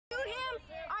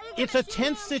It's a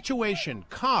tense situation.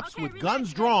 Cops with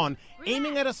guns drawn,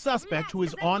 aiming at a suspect who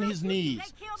is on his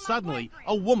knees. Suddenly,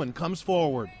 a woman comes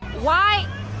forward. Why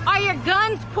are your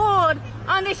guns pulled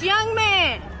on this young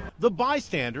man? The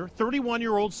bystander,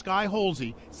 31-year-old Sky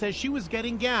Holsey, says she was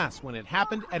getting gas when it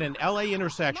happened at an LA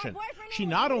intersection. She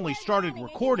not only started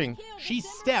recording, she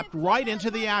stepped right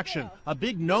into the action, a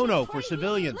big no-no for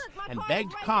civilians, and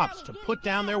begged cops to put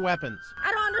down their weapons.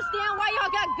 I don't understand why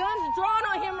y'all got guns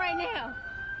drawn on him right now.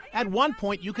 At one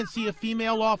point, you can see a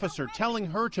female officer telling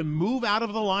her to move out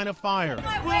of the line of fire.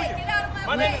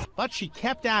 But she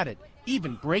kept at it,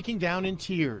 even breaking down in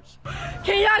tears.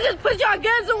 Can y'all just put your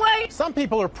guns away? Some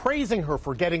people are praising her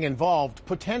for getting involved,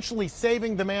 potentially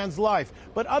saving the man's life,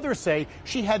 but others say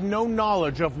she had no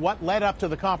knowledge of what led up to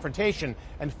the confrontation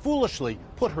and foolishly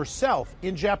put herself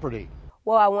in jeopardy.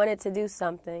 Well, I wanted to do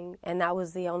something, and that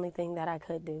was the only thing that I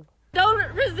could do. Don't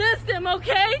resist him,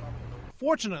 okay?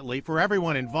 Fortunately for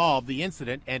everyone involved, the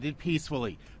incident ended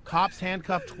peacefully. Cops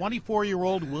handcuffed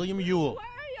 24-year-old William Ewell.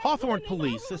 Hawthorne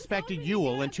police suspected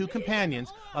Ewell and two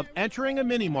companions of entering a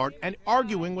mini-mart and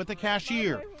arguing with the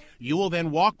cashier. Ewell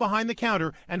then walked behind the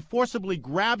counter and forcibly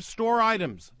grabbed store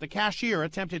items. The cashier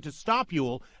attempted to stop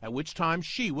Ewell, at which time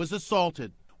she was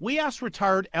assaulted. We asked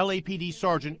retired LAPD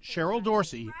Sgt. Cheryl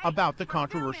Dorsey about the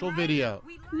controversial video.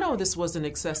 No, this wasn't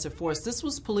excessive force. This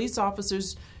was police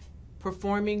officers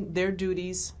performing their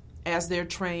duties as they're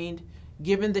trained,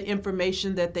 given the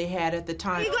information that they had at the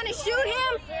time. Are you gonna shoot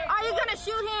him? Are you gonna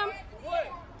shoot him?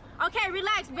 Okay,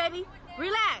 relax, baby.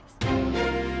 Relax.